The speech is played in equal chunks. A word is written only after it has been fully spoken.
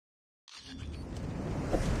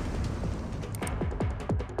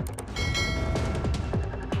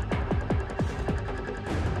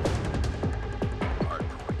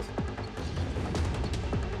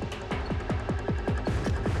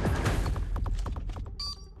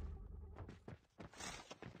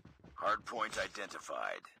Hardpoint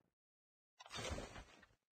identified.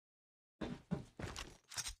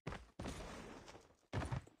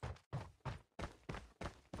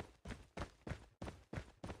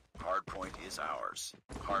 Hardpoint is ours.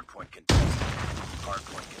 Hardpoint contested.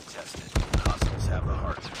 Hardpoint contested. Hostiles have the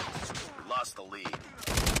hardpoint. We lost the lead.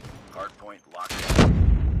 Hardpoint locked down.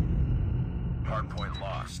 Hardpoint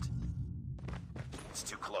lost. It's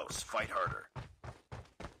too close. Fight harder.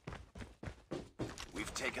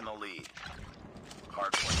 We've taken the lead.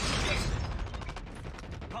 Hardpoint contested.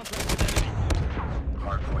 Contact with enemy.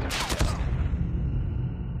 Hardpoint contested.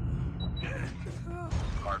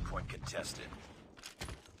 Hardpoint contested.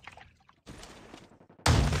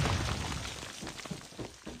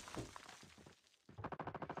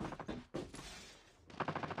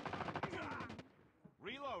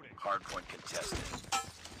 Reloading. Hardpoint contested.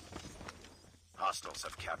 Hostiles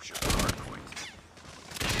have captured the hardpoint.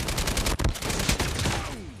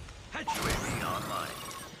 UAV online.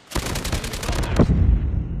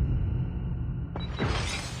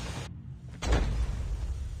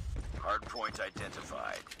 Hardpoint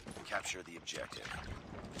identified. Capture the objective.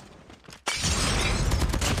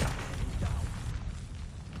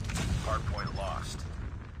 Hardpoint lost.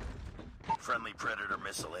 Friendly Predator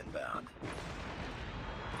missile inbound.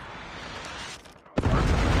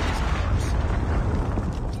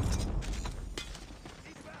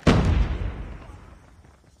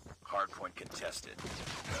 Hardpoint contested.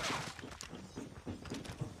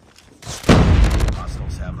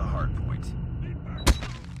 Hostiles have the hardpoint.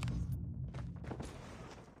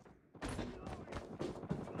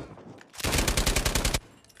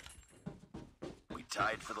 We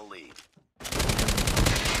tied for the lead.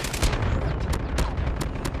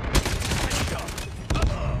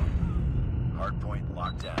 Hardpoint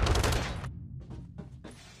locked down.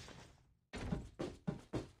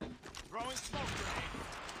 Throwing smoke grenade.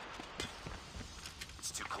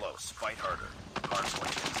 It's too close. Fight harder.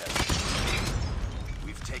 Hardpoint contested.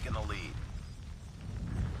 We've taken the lead.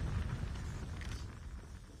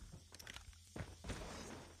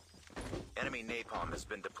 Enemy napalm has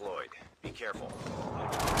been deployed. Be careful.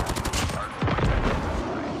 Hardpoint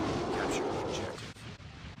identified. Capture the objective.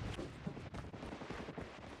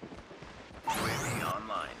 UAV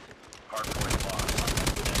online. Hardpoint lost.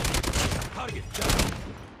 Target down.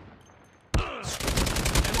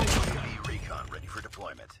 UAV recon ready for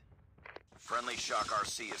deployment. Friendly Shock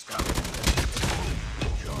RC is coming.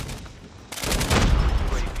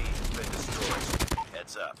 UAV has been destroyed.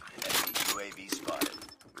 Heads up. Enemy UAV spotted.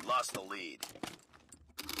 We lost the lead.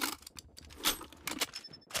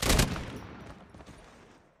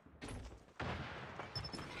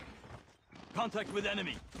 Contact with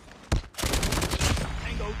enemy.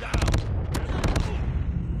 Tango down.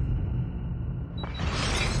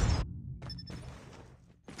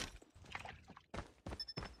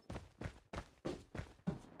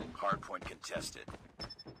 Hardpoint contested.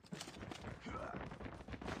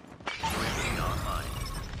 UAV online.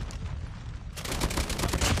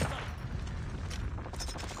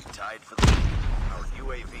 We tied for the lead. Our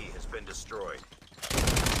UAV has been destroyed. We've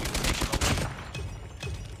taken the lead.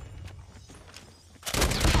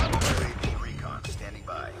 UAV recon standing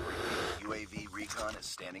by. UAV recon is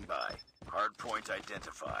standing by. Hardpoint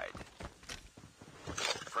identified.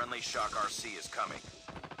 Friendly Shock RC is coming.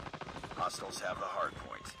 Hostiles have the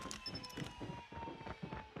hardpoint.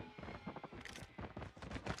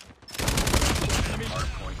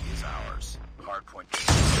 Hardpoint is ours. Hardpoint.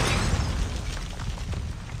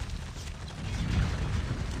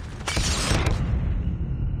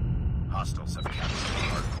 Hostiles have captured the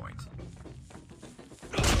hardpoint.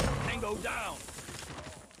 Tango down.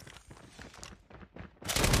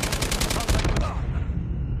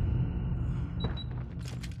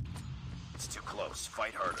 It's too close.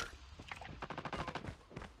 Fight harder.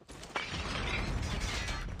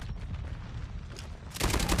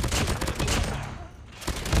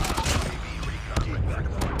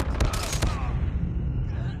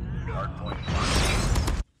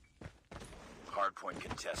 Hardpoint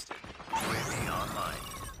contested. UAV online.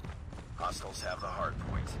 Hostiles have the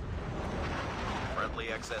hardpoint. Friendly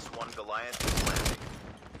XS-1 Goliath is landing.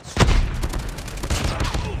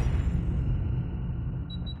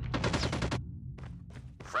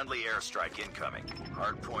 Friendly airstrike incoming.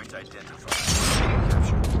 Hardpoint identified.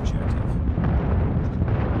 Capture the objective.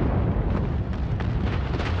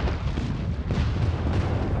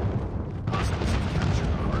 Hostiles have captured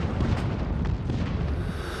the hardpoint.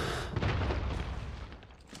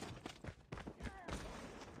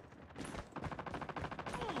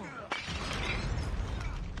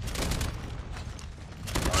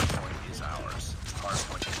 Hardpoint is ours.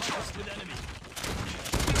 Hardpoint contested. With enemy.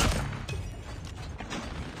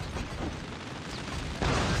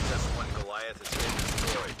 Goliath has been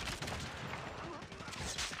destroyed.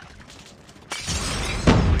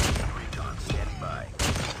 UAV recon standing by.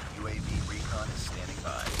 UAV recon is standing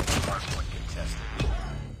by. Hardpoint contested.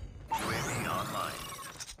 UAV online.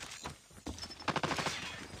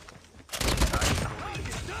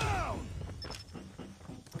 Down!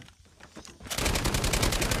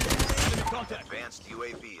 Contact. Advanced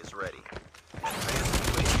UAV is ready. Advanced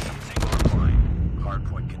UAV is online.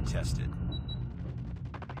 Hardpoint contested.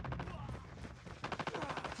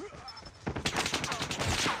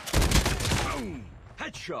 Boom!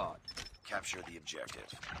 Headshot. Capture the objective.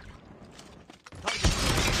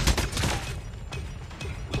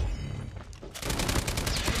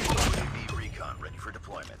 UAV recon ready for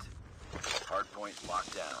deployment. Hardpoint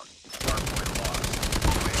locked down. Hardpoint lost.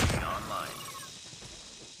 UAV online.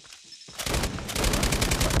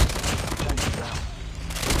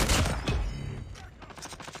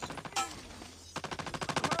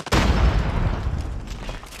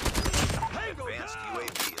 Advanced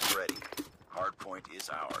UAV is ready. Hardpoint is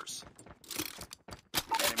ours.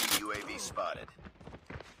 Enemy UAV spotted.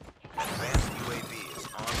 Advanced UAV is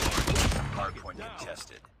online. Hardpoint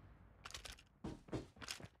contested.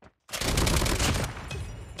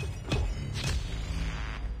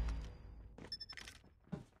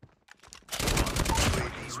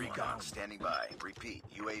 UAV recon standing by. Repeat,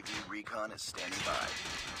 UAV recon is standing by.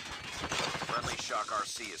 Friendly Shock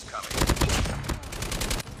RC is coming.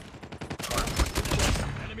 Hardpoint contested.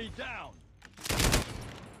 Enemy down.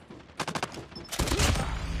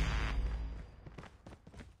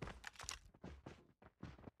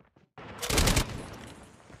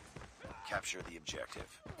 Capture the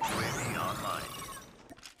objective. UAV online.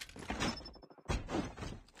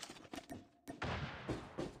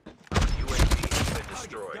 UAV has been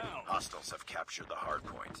destroyed. Hostiles have captured the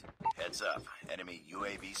hardpoint. Heads up. Enemy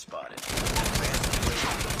UAV spotted. Advanced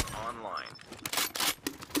UAV online.